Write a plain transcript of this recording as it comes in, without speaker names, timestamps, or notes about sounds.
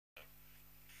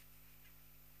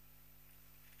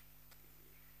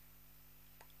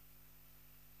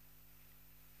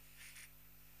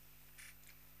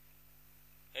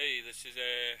This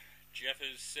is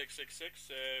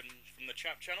Jefferz666 from the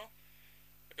Chap channel.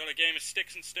 I've got a game of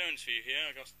sticks and stones for you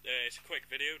here. It's a quick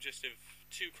video just of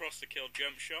 2 cross-the-kill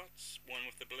jump shots, one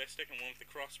with the ballistic and one with the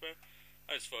crossbow.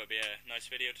 I just thought it'd be a nice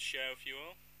video to share with you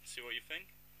all, see what you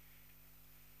think.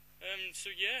 So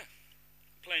yeah,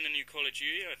 playing a new Call of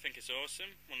Duty. I think it's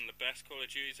awesome. One of the best Call of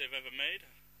Duties they've ever made.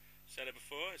 Said it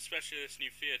before, especially this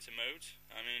new theatre mode.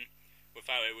 I mean,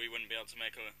 without it we wouldn't be able to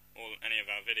make any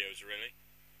of our videos really.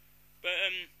 But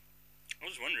I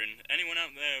was wondering, anyone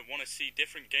out there want to see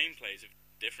different gameplays of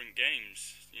different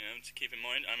games, you know, to keep in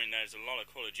mind? I mean, there's a lot of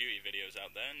Call of Duty videos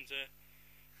out there,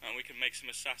 and we could make some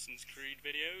Assassin's Creed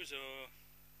videos, or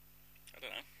I don't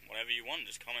know, whatever you want.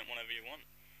 Just comment whatever you want.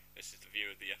 This is the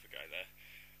view of the other guy there.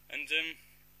 And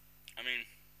I mean,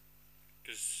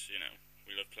 because, you know,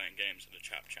 we love playing games at the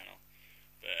Chap channel,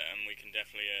 but we can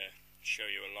definitely show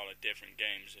you a lot of different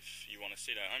games if you want to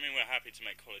see that. I mean, we're happy to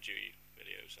make Call of Duty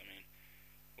videos. I mean,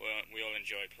 we all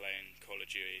enjoy playing Call of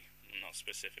Duty, not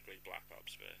specifically Black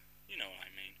Ops, but you know what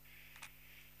I mean.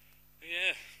 But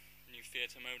yeah, new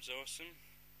theatre mode's awesome.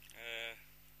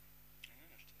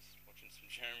 Just watching some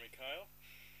Jeremy Kyle.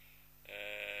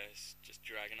 It's just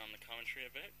dragging on the commentary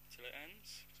a bit till it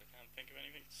ends, because I can't think of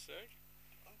anything to say.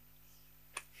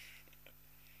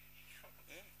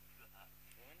 Yeah.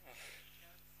 Why not?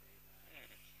 Yeah.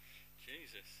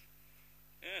 Jesus.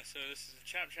 Yeah, so this is the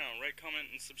Chap channel. Rate,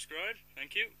 comment, and subscribe.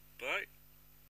 Thank you. Bye.